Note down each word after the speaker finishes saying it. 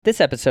This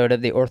episode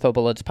of the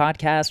OrthoBullets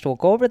podcast will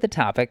go over the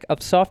topic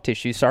of soft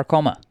tissue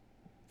sarcoma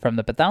from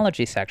the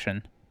pathology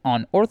section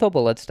on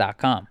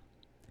orthobullets.com.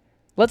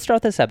 Let's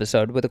start this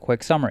episode with a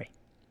quick summary.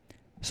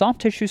 Soft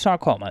tissue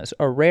sarcomas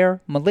are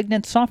rare,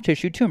 malignant soft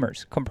tissue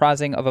tumors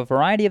comprising of a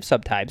variety of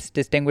subtypes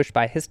distinguished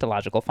by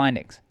histological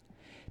findings.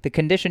 The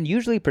condition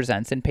usually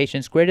presents in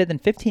patients greater than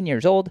 15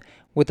 years old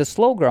with a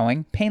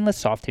slow-growing, painless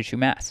soft tissue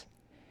mass.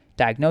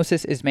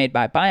 Diagnosis is made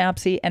by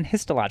biopsy and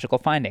histological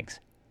findings.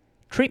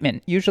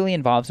 Treatment usually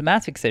involves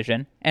mass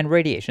excision and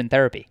radiation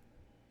therapy.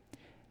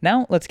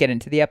 Now let's get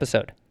into the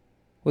episode.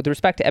 With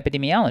respect to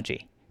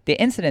epidemiology, the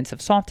incidence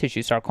of soft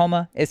tissue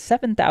sarcoma is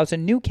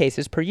 7,000 new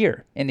cases per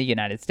year in the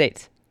United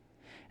States.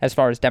 As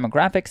far as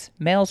demographics,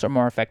 males are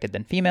more affected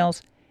than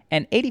females,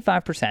 and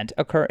 85%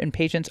 occur in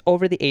patients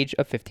over the age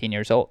of 15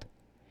 years old.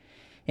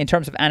 In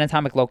terms of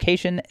anatomic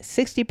location,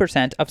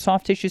 60% of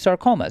soft tissue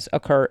sarcomas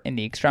occur in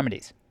the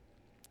extremities.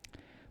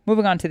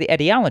 Moving on to the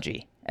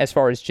etiology, as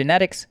far as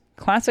genetics,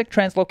 classic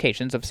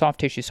translocations of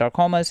soft tissue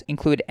sarcomas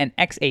include an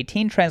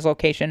X18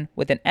 translocation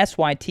with an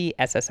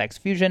SYT-SSX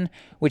fusion,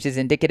 which is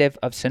indicative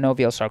of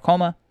synovial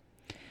sarcoma,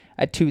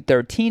 a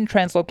 213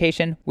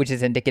 translocation, which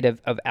is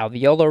indicative of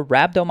alveolar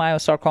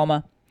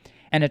rhabdomyosarcoma,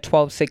 and a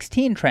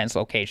 1216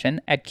 translocation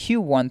at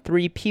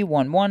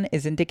Q13P11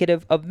 is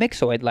indicative of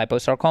myxoid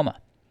liposarcoma.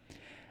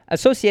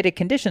 Associated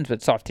conditions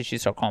with soft tissue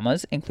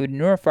sarcomas include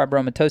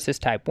neurofibromatosis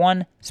type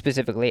 1,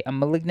 specifically a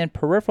malignant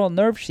peripheral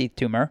nerve sheath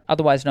tumor,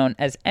 otherwise known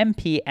as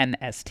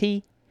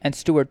MPNST, and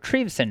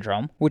Stewart-Treves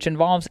syndrome, which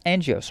involves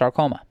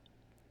angiosarcoma.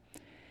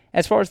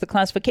 As far as the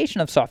classification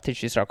of soft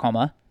tissue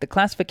sarcoma, the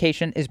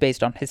classification is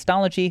based on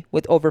histology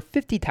with over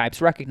 50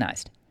 types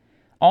recognized.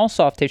 All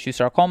soft tissue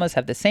sarcomas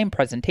have the same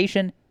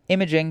presentation,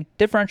 imaging,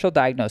 differential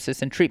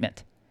diagnosis, and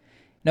treatment.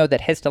 Note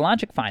that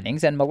histologic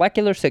findings and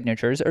molecular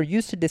signatures are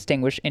used to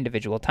distinguish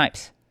individual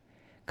types.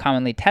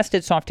 Commonly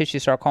tested soft tissue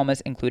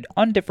sarcomas include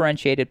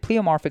undifferentiated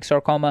pleomorphic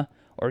sarcoma,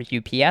 or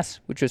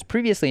UPS, which was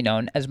previously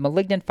known as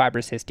malignant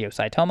fibrous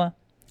histiocytoma,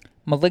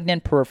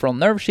 malignant peripheral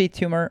nerve sheath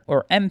tumor,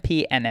 or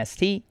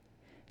MPNST,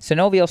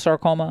 synovial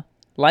sarcoma,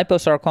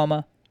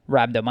 liposarcoma,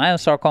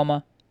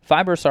 rhabdomyosarcoma,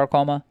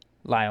 fibrosarcoma,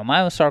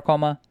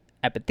 leiomyosarcoma,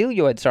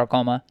 epithelioid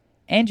sarcoma,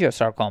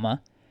 angiosarcoma,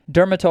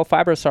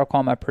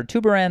 dermatofibrosarcoma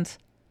protuberans,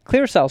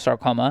 clear cell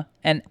sarcoma,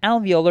 and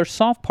alveolar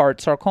soft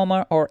part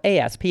sarcoma, or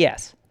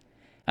ASPS.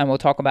 And we'll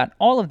talk about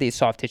all of these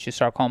soft tissue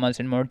sarcomas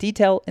in more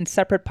detail in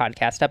separate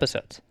podcast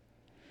episodes.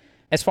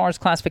 As far as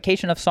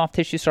classification of soft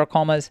tissue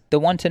sarcomas, the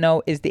one to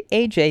know is the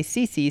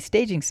AJCC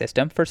staging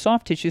system for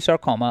soft tissue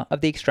sarcoma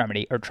of the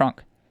extremity or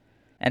trunk.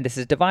 And this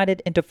is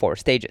divided into 4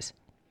 stages.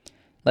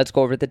 Let's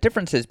go over the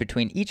differences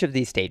between each of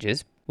these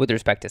stages with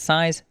respect to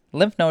size,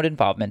 lymph node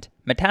involvement,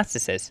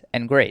 metastasis,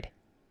 and grade.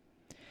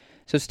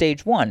 So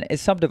Stage 1 is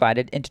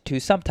subdivided into 2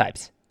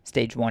 subtypes,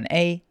 Stage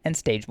 1A and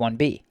Stage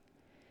 1B.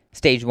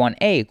 Stage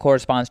 1A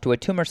corresponds to a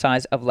tumor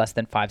size of less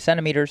than 5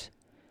 centimeters.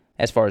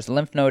 As far as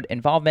lymph node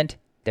involvement,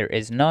 there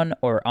is none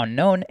or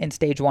unknown in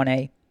Stage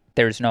 1A,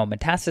 there is no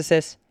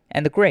metastasis,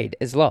 and the grade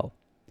is low.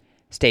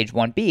 Stage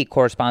 1B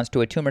corresponds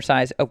to a tumor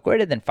size of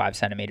greater than 5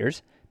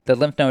 centimeters. The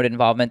lymph node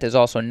involvement is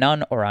also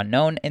none or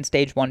unknown in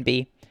Stage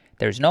 1B,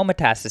 there is no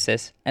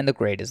metastasis, and the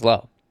grade is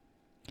low.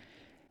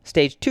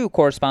 Stage 2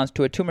 corresponds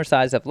to a tumor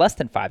size of less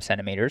than 5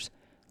 centimeters.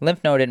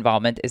 Lymph node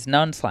involvement is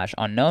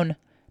none/unknown.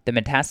 The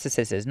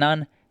metastasis is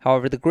none,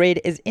 however the grade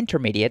is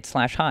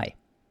intermediate/high.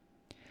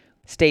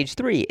 Stage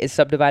 3 is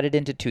subdivided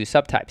into 2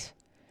 subtypes,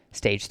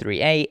 Stage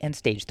 3A and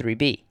Stage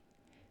 3B.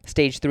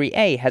 Stage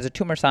 3A has a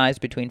tumor size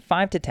between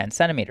 5 to 10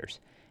 centimeters,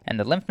 and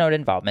the lymph node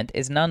involvement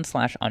is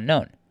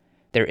none/unknown.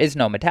 There is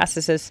no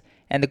metastasis,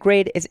 and the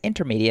grade is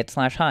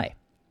intermediate/high.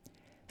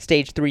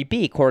 Stage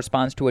 3B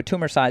corresponds to a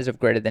tumor size of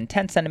greater than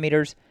 10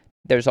 centimeters.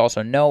 There's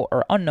also no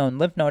or unknown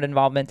lymph node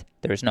involvement,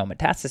 there is no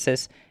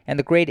metastasis, and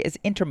the grade is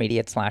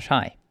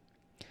intermediate/high.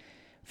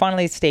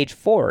 Finally, Stage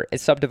 4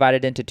 is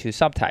subdivided into 2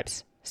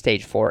 subtypes,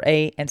 Stage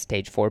 4A and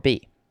Stage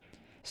 4B.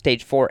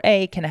 Stage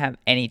 4A can have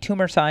any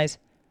tumor size,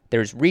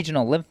 there is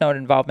regional lymph node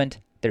involvement,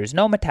 there is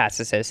no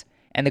metastasis,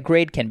 and the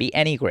grade can be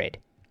any grade.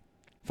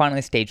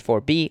 Finally, Stage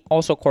 4B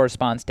also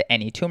corresponds to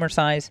any tumor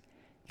size,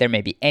 there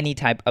may be any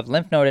type of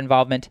lymph node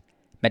involvement,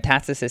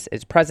 metastasis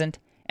is present,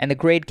 and the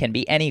grade can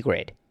be any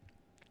grade.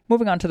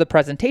 Moving on to the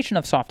presentation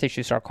of soft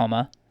tissue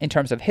sarcoma, in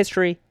terms of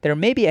history, there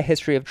may be a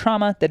history of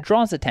trauma that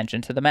draws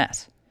attention to the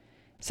mass.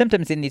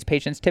 Symptoms in these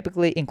patients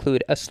typically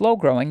include a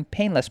slow-growing,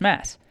 painless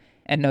mass,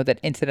 and know that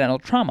incidental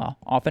trauma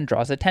often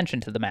draws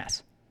attention to the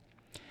mass.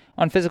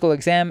 On physical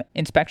exam,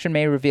 inspection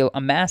may reveal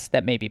a mass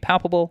that may be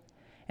palpable,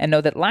 and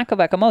know that lack of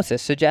ecchymosis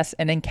suggests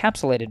an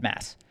encapsulated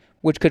mass,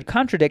 which could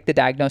contradict the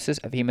diagnosis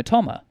of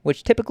hematoma,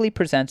 which typically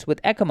presents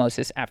with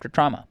ecchymosis after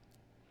trauma.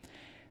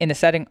 In the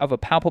setting of a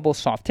palpable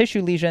soft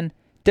tissue lesion,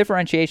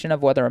 differentiation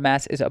of whether a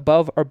mass is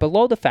above or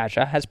below the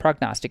fascia has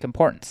prognostic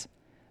importance.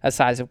 A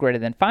size of greater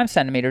than 5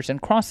 centimeters in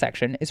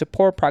cross-section is a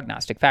poor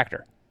prognostic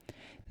factor.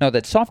 Know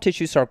that soft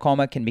tissue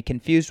sarcoma can be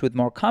confused with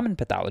more common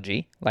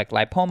pathology, like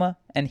lipoma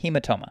and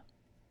hematoma.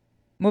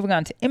 Moving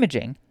on to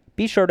imaging,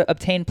 be sure to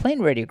obtain plane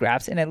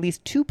radiographs in at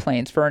least 2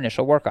 planes for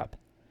initial workup.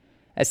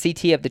 A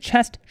CT of the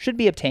chest should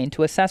be obtained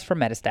to assess for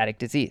metastatic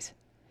disease.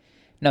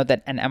 Note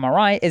that an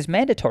MRI is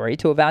mandatory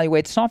to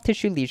evaluate soft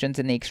tissue lesions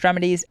in the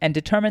extremities and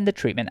determine the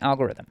treatment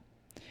algorithm.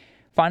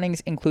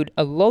 Findings include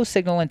a low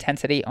signal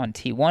intensity on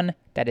T1,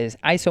 that is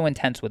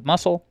iso-intense with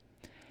muscle,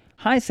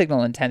 high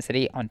signal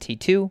intensity on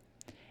T2,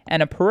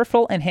 and a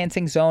peripheral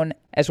enhancing zone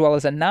as well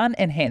as a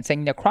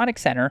non-enhancing necrotic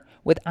center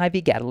with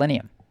IV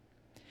gadolinium.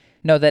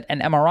 Note that an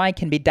MRI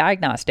can be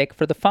diagnostic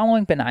for the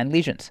following benign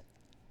lesions: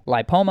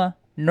 lipoma,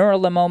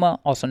 neurolymoma,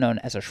 also known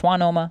as a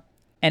schwannoma,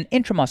 and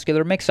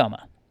intramuscular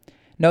myxoma.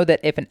 Know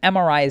that if an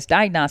MRI is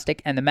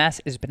diagnostic and the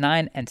mass is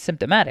benign and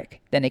symptomatic,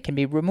 then it can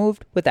be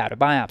removed without a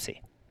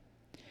biopsy.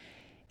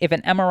 If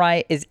an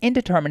MRI is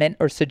indeterminate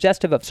or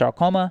suggestive of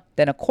sarcoma,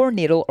 then a core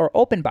needle or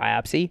open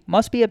biopsy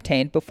must be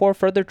obtained before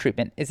further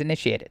treatment is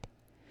initiated.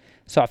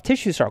 Soft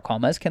tissue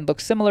sarcomas can look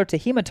similar to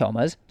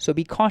hematomas, so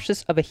be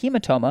cautious of a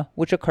hematoma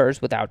which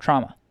occurs without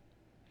trauma.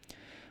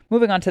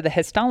 Moving on to the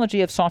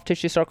histology of soft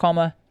tissue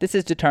sarcoma, this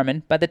is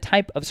determined by the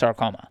type of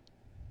sarcoma.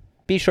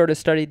 Be sure to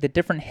study the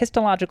different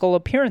histological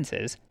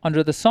appearances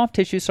under the soft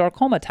tissue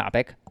sarcoma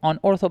topic on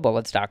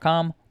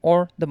orthobullets.com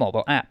or the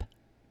mobile app.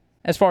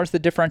 As far as the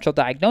differential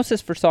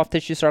diagnosis for soft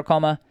tissue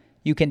sarcoma,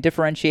 you can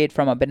differentiate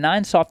from a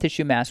benign soft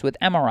tissue mass with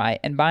MRI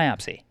and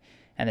biopsy,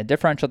 and the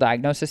differential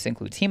diagnosis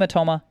includes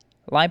hematoma,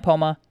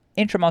 lipoma,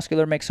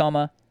 intramuscular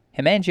myxoma,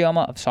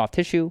 hemangioma of soft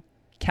tissue,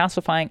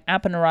 calcifying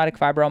aponeurotic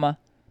fibroma,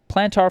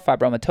 plantar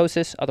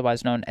fibromatosis,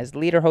 otherwise known as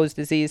Lederho's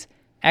disease,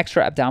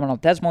 extra-abdominal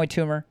desmoid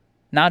tumor,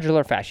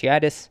 nodular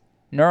fasciitis,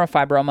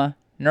 neurofibroma,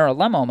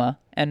 neurolemoma,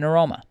 and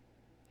neuroma.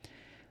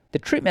 The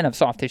treatment of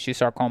soft tissue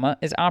sarcoma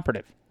is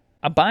operative.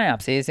 A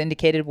biopsy is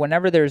indicated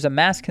whenever there is a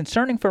mass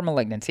concerning for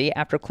malignancy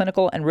after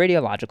clinical and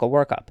radiological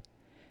workup.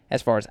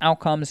 As far as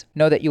outcomes,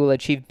 know that you will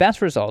achieve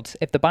best results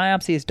if the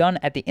biopsy is done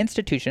at the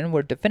institution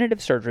where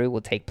definitive surgery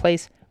will take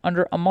place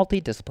under a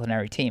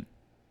multidisciplinary team.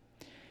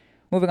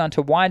 Moving on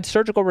to wide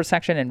surgical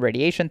resection and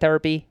radiation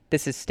therapy,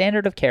 this is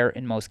standard of care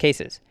in most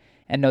cases.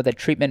 And know that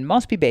treatment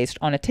must be based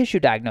on a tissue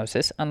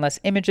diagnosis unless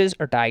images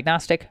are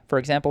diagnostic, for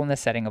example in the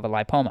setting of a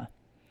lipoma.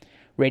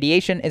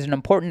 Radiation is an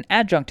important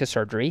adjunct to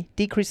surgery,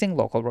 decreasing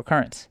local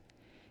recurrence.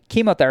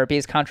 Chemotherapy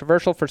is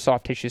controversial for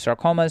soft tissue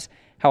sarcomas,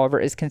 however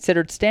is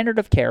considered standard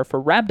of care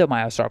for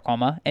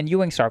rhabdomyosarcoma and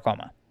Ewing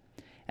sarcoma.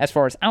 As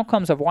far as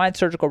outcomes of wide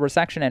surgical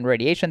resection and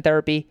radiation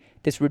therapy,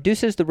 this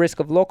reduces the risk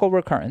of local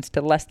recurrence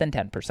to less than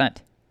 10%.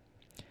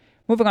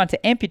 Moving on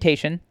to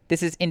amputation,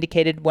 this is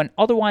indicated when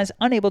otherwise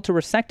unable to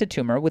resect a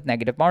tumor with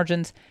negative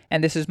margins,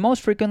 and this is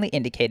most frequently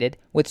indicated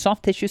with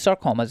soft tissue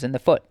sarcomas in the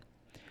foot.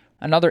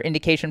 Another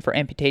indication for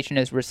amputation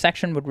is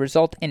resection would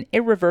result in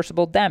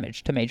irreversible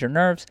damage to major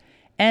nerves,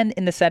 and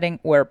in the setting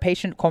where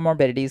patient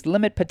comorbidities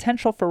limit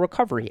potential for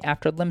recovery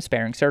after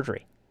limb-sparing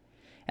surgery.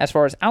 As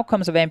far as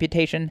outcomes of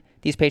amputation,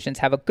 these patients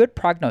have a good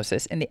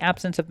prognosis in the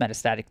absence of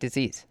metastatic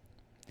disease.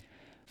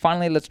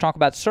 Finally, let's talk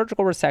about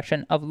surgical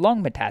resection of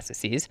lung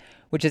metastases,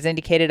 which is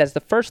indicated as the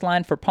first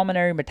line for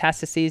pulmonary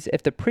metastases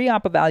if the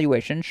pre-op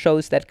evaluation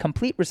shows that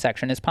complete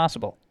resection is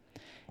possible.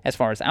 As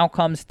far as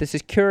outcomes, this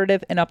is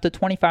curative in up to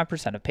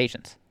 25% of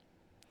patients.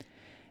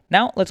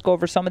 Now, let's go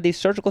over some of these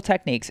surgical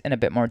techniques in a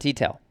bit more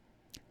detail.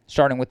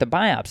 Starting with the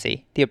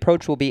biopsy, the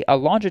approach will be a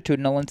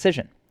longitudinal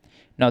incision.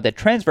 Note that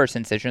transverse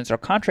incisions are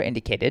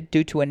contraindicated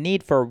due to a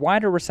need for a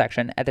wider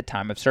resection at the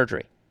time of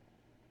surgery.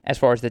 As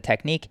far as the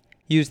technique,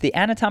 use the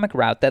anatomic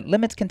route that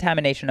limits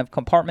contamination of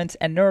compartments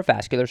and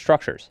neurovascular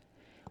structures.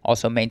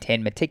 Also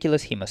maintain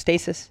meticulous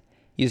hemostasis.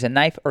 Use a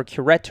knife or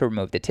curette to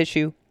remove the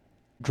tissue.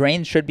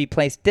 Drains should be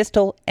placed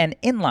distal and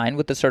in line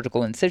with the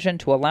surgical incision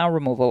to allow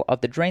removal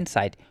of the drain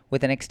site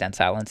with an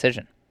extensile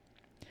incision.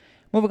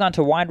 Moving on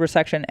to wide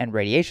resection and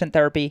radiation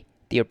therapy,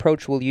 the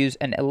approach will use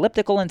an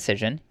elliptical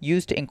incision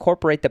used to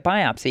incorporate the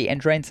biopsy and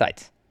drain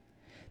sites.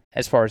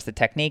 As far as the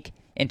technique,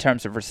 in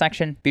terms of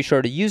resection, be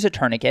sure to use a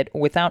tourniquet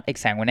without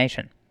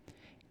exsanguination.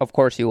 Of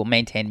course, you will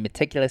maintain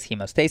meticulous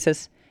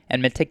hemostasis,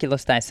 and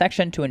meticulous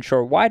dissection to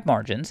ensure wide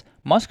margins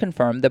must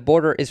confirm the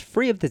border is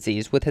free of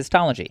disease with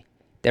histology.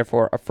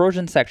 Therefore, a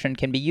frozen section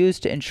can be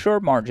used to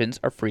ensure margins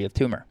are free of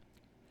tumor.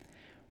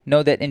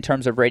 Know that in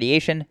terms of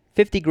radiation,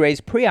 50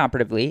 grays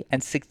preoperatively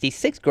and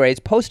 66 grays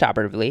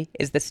postoperatively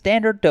is the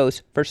standard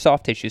dose for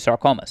soft tissue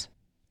sarcomas.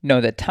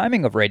 Know that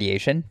timing of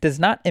radiation does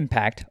not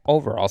impact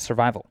overall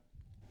survival.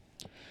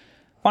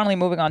 Finally,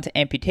 moving on to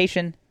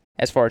amputation.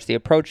 As far as the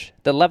approach,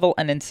 the level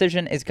and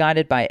incision is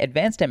guided by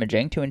advanced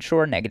imaging to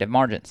ensure negative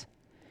margins.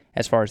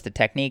 As far as the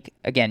technique,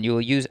 again, you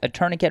will use a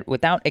tourniquet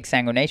without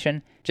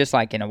exsanguination, just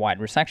like in a wide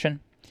resection.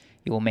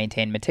 You will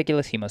maintain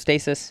meticulous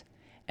hemostasis,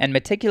 and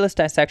meticulous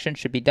dissection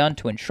should be done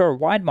to ensure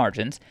wide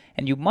margins,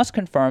 and you must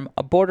confirm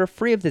a border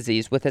free of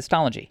disease with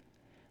histology.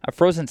 A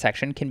frozen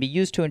section can be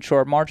used to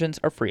ensure margins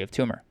are free of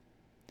tumor.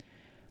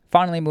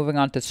 Finally, moving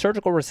on to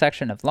surgical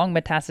resection of lung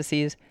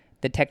metastases,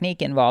 the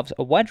technique involves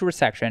a wedge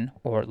resection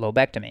or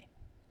lobectomy.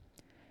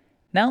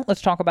 Now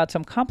let's talk about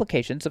some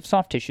complications of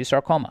soft tissue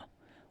sarcoma.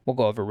 We'll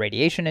go over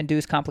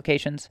radiation-induced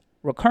complications,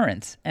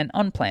 recurrence, and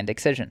unplanned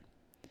excision.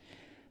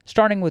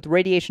 Starting with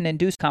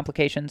radiation-induced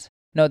complications,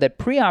 know that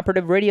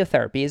preoperative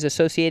radiotherapy is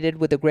associated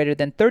with a greater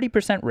than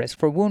 30% risk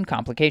for wound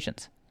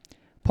complications.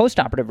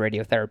 Postoperative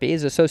radiotherapy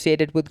is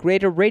associated with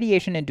greater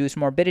radiation-induced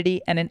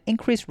morbidity and an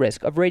increased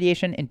risk of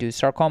radiation-induced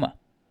sarcoma.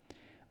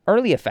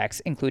 Early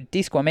effects include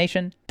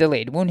desquamation,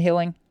 delayed wound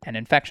healing, and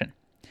infection.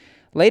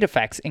 Late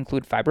effects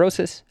include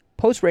fibrosis,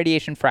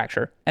 post-radiation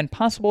fracture, and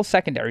possible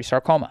secondary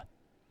sarcoma.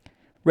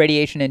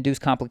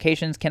 Radiation-induced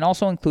complications can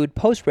also include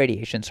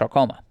post-radiation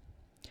sarcoma.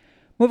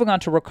 Moving on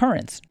to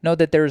recurrence, know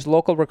that there is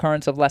local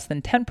recurrence of less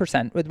than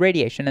 10% with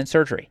radiation and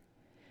surgery.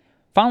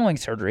 Following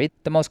surgery,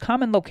 the most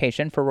common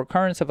location for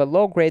recurrence of a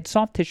low-grade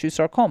soft tissue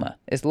sarcoma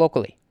is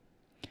locally.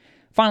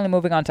 Finally,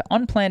 moving on to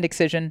unplanned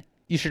excision,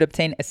 you should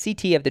obtain a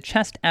CT of the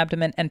chest,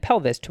 abdomen, and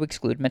pelvis to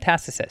exclude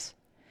metastasis.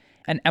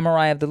 An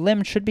MRI of the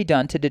limb should be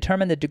done to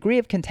determine the degree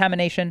of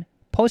contamination,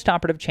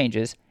 postoperative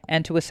changes,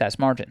 and to assess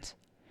margins.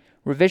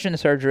 Revision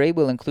surgery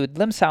will include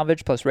limb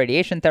salvage plus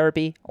radiation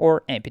therapy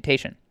or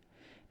amputation.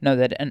 Know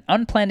that an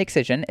unplanned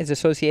excision is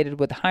associated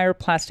with higher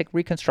plastic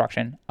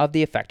reconstruction of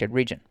the affected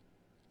region.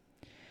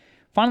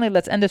 Finally,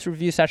 let's end this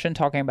review session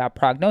talking about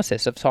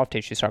prognosis of soft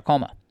tissue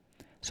sarcoma.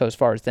 So as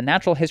far as the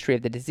natural history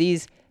of the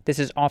disease, this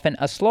is often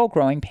a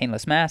slow-growing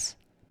painless mass.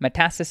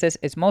 Metastasis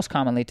is most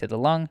commonly to the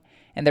lung,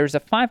 and there is a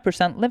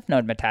 5% lymph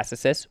node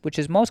metastasis, which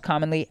is most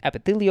commonly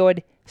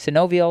epithelioid,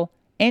 synovial,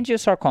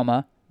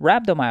 angiosarcoma,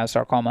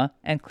 rhabdomyosarcoma,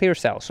 and clear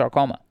cell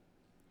sarcoma.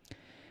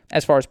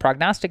 As far as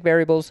prognostic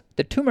variables,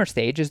 the tumor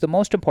stage is the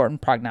most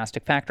important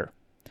prognostic factor.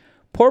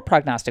 Poor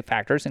prognostic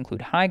factors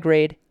include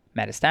high-grade,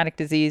 metastatic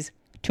disease,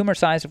 tumor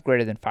size of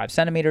greater than 5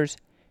 centimeters,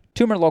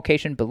 tumor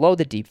location below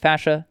the deep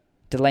fascia,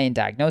 delay in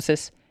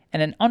diagnosis,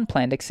 and an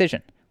unplanned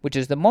excision, which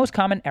is the most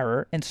common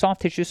error in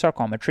soft tissue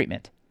sarcoma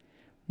treatment.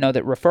 Know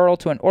that referral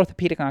to an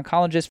orthopedic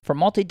oncologist for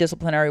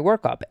multidisciplinary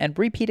workup and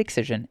repeat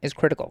excision is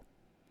critical.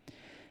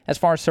 As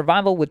far as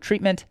survival with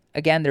treatment,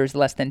 again, there is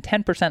less than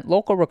 10%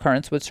 local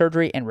recurrence with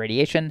surgery and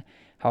radiation.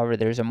 However,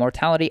 there is a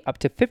mortality up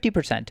to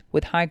 50%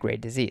 with high-grade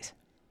disease.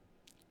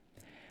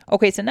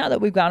 Okay, so now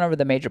that we've gone over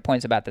the major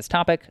points about this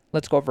topic,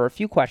 let's go over a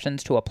few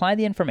questions to apply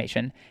the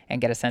information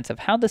and get a sense of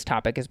how this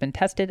topic has been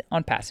tested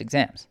on past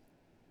exams.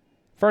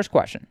 First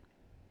question.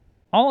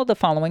 All of the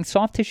following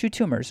soft tissue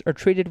tumors are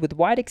treated with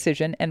wide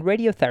excision and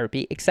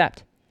radiotherapy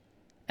except,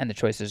 and the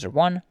choices are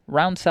 1.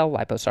 Round cell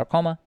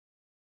liposarcoma,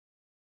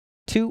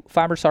 2.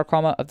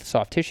 Fibrosarcoma of the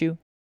soft tissue,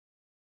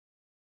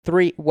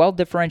 3.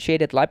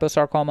 Well-differentiated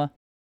liposarcoma,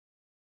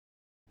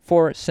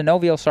 4.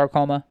 Synovial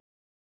sarcoma,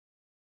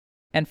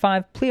 and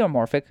 5.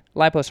 Pleomorphic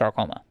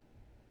liposarcoma.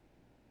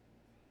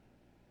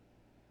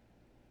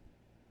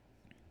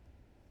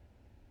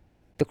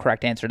 The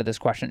correct answer to this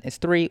question is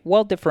 3.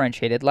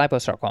 Well-differentiated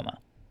liposarcoma.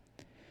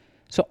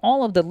 So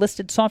all of the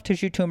listed soft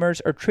tissue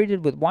tumors are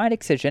treated with wide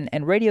excision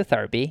and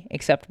radiotherapy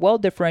except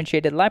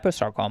well-differentiated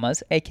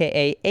liposarcomas,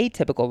 aka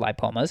atypical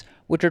lipomas,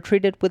 which are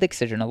treated with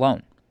excision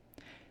alone.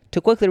 To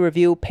quickly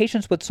review,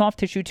 patients with soft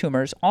tissue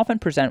tumors often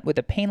present with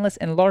a painless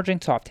enlarging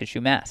soft tissue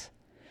mass.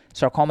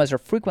 Sarcomas are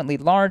frequently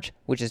large,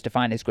 which is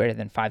defined as greater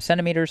than 5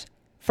 centimeters,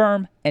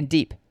 firm, and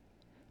deep.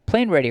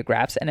 Plain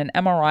radiographs and an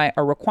MRI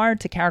are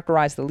required to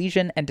characterize the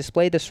lesion and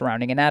display the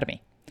surrounding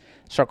anatomy.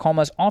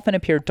 Sarcomas often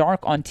appear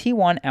dark on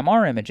T1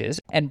 MR images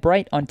and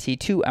bright on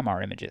T2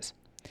 MR images.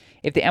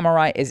 If the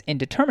MRI is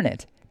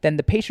indeterminate, then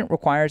the patient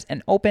requires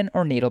an open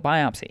or needle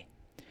biopsy.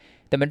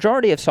 The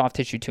majority of soft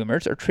tissue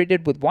tumors are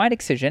treated with wide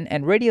excision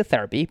and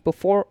radiotherapy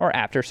before or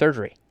after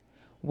surgery.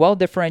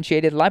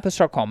 Well-differentiated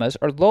liposarcomas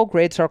are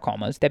low-grade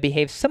sarcomas that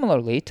behave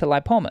similarly to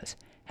lipomas,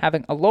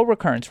 having a low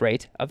recurrence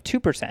rate of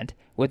 2%,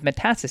 with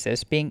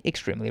metastasis being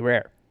extremely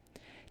rare.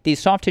 These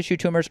soft tissue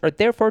tumors are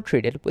therefore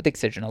treated with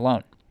excision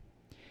alone.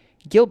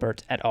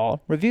 Gilbert et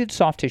al. Reviewed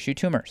soft tissue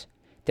tumors.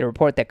 They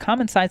report that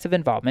common sites of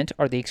involvement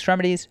are the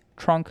extremities,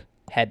 trunk,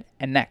 head,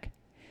 and neck.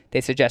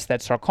 They suggest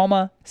that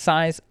sarcoma,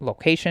 size,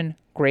 location,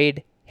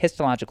 grade,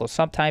 histological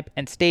subtype,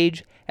 and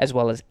stage, as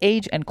well as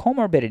age and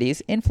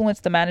comorbidities influence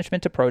the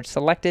management approach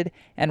selected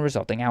and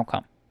resulting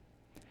outcome.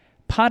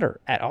 Potter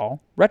et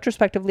al.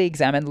 Retrospectively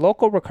examined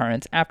local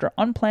recurrence after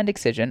unplanned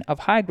excision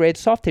of high-grade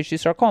soft tissue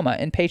sarcoma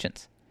in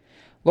patients.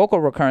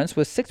 Local recurrence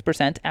was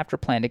 6% after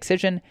planned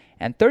excision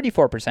and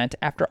 34%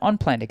 after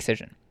unplanned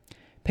excision.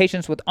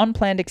 Patients with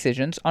unplanned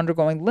excisions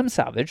undergoing limb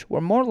salvage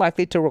were more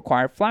likely to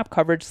require flap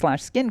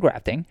coverage/skin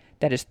grafting,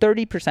 that is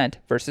 30%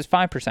 versus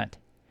 5%.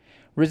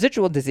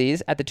 Residual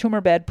disease at the tumor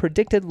bed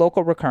predicted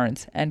local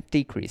recurrence and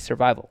decreased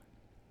survival.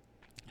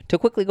 To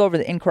quickly go over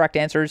the incorrect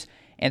answers,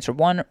 answer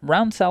 1,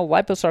 round cell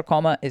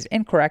liposarcoma, is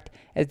incorrect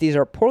as these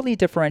are poorly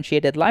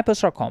differentiated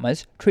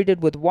liposarcomas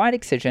treated with wide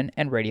excision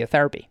and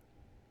radiotherapy.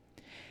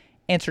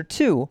 Answer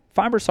 2,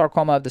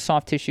 fibrosarcoma of the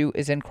soft tissue,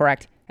 is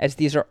incorrect as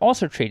these are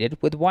also treated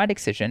with wide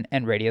excision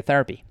and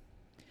radiotherapy.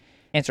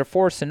 Answer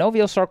 4,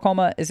 synovial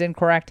sarcoma, is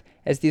incorrect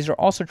as these are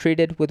also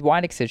treated with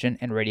wide excision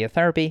and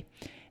radiotherapy.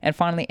 And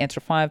finally,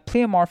 answer 5,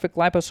 pleomorphic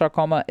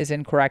liposarcoma, is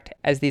incorrect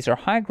as these are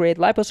high-grade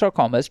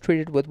liposarcomas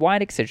treated with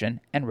wide excision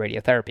and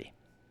radiotherapy.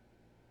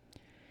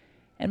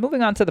 And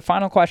moving on to the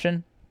final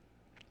question,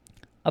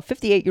 a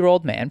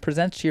 58-year-old man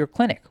presents to your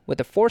clinic with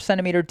a 4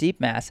 centimeter deep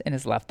mass in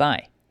his left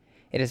thigh.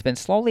 It has been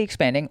slowly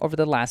expanding over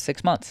the last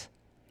 6 months.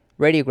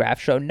 Radiographs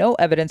show no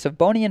evidence of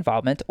bony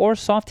involvement or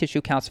soft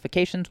tissue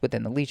calcifications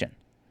within the lesion.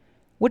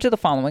 Which of the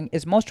following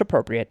is most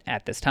appropriate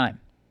at this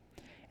time?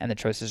 And the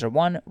choices are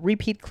 1.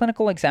 Repeat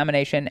clinical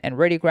examination and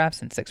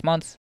radiographs in 6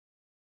 months.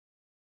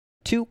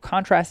 2.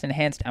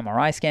 Contrast-enhanced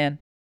MRI scan.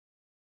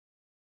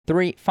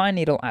 3. Fine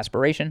needle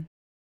aspiration.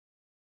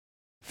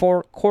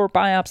 4. Core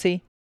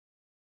biopsy.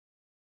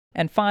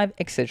 And 5.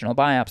 Excisional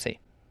biopsy.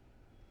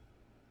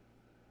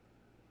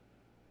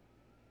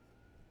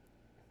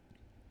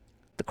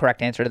 The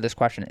correct answer to this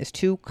question is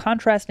 2.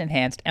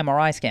 Contrast-enhanced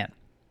MRI scan.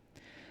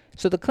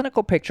 So the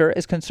clinical picture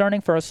is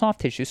concerning for a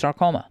soft tissue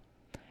sarcoma.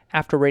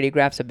 After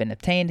radiographs have been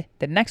obtained,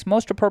 the next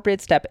most appropriate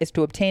step is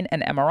to obtain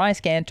an MRI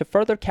scan to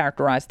further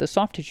characterize the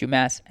soft tissue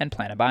mass and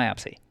plan a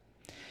biopsy.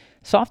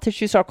 Soft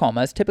tissue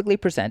sarcomas typically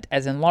present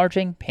as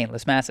enlarging,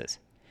 painless masses.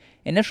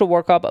 Initial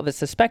workup of a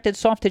suspected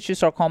soft tissue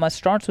sarcoma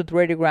starts with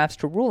radiographs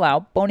to rule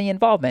out bony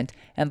involvement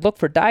and look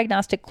for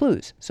diagnostic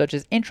clues such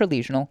as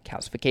intralesional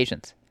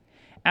calcifications.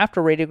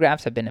 After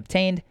radiographs have been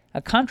obtained,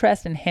 a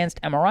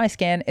contrast-enhanced MRI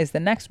scan is the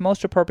next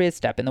most appropriate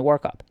step in the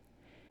workup.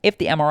 If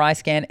the MRI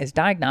scan is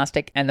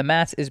diagnostic and the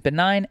mass is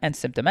benign and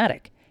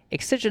symptomatic,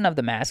 excision of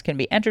the mass can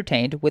be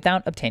entertained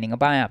without obtaining a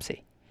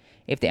biopsy.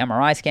 If the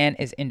MRI scan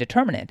is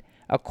indeterminate,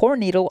 a core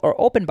needle or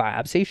open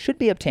biopsy should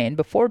be obtained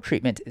before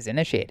treatment is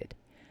initiated.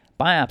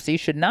 Biopsy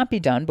should not be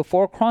done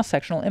before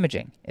cross-sectional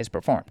imaging is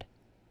performed.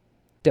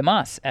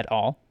 Demas et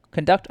al.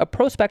 Conduct a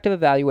prospective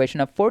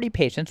evaluation of 40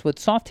 patients with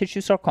soft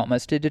tissue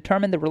sarcomas to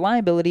determine the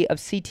reliability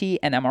of CT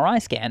and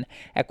MRI scan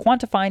at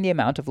quantifying the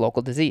amount of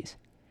local disease.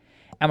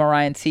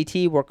 MRI and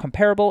CT were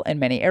comparable in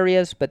many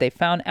areas, but they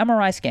found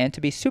MRI scan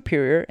to be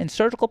superior in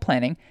surgical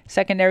planning,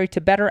 secondary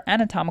to better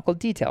anatomical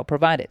detail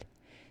provided.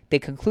 They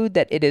conclude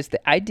that it is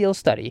the ideal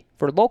study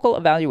for local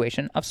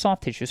evaluation of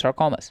soft tissue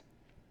sarcomas.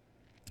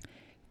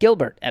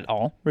 Gilbert et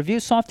al.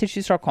 Reviews soft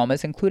tissue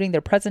sarcomas, including their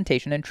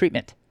presentation and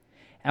treatment.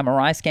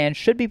 MRI scans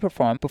should be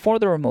performed before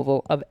the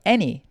removal of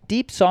any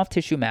deep soft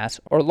tissue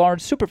mass or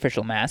large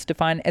superficial mass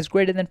defined as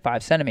greater than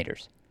 5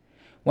 centimeters.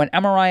 When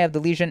MRI of the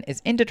lesion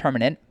is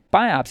indeterminate,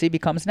 biopsy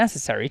becomes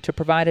necessary to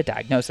provide a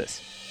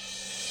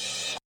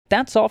diagnosis.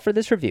 That's all for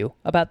this review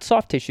about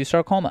soft tissue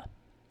sarcoma.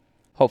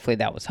 Hopefully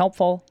that was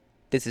helpful.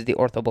 This is the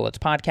OrthoBullets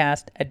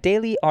podcast, a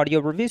daily audio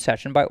review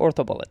session by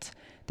OrthoBullets,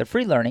 the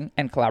free learning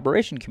and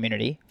collaboration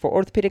community for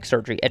orthopedic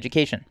surgery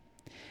education.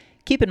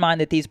 Keep in mind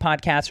that these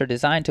podcasts are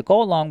designed to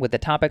go along with the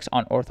topics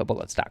on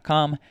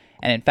orthobullets.com,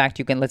 and in fact,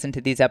 you can listen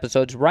to these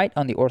episodes right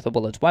on the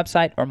OrthoBullets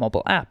website or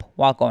mobile app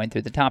while going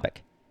through the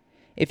topic.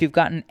 If you've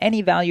gotten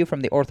any value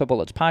from the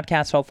OrthoBullets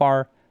podcast so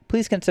far,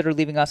 please consider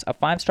leaving us a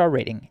 5-star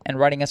rating and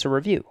writing us a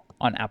review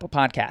on Apple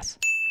Podcasts.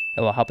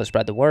 It will help us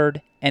spread the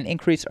word and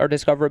increase our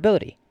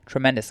discoverability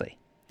tremendously.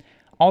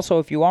 Also,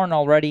 if you aren't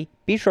already,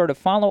 be sure to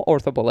follow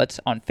OrthoBullets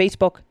on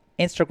Facebook,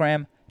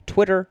 Instagram,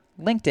 Twitter,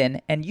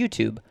 LinkedIn, and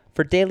YouTube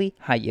for daily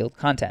high-yield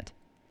content.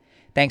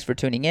 Thanks for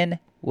tuning in.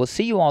 We'll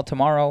see you all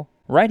tomorrow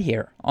right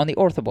here on the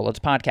OrthoBullets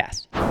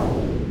podcast.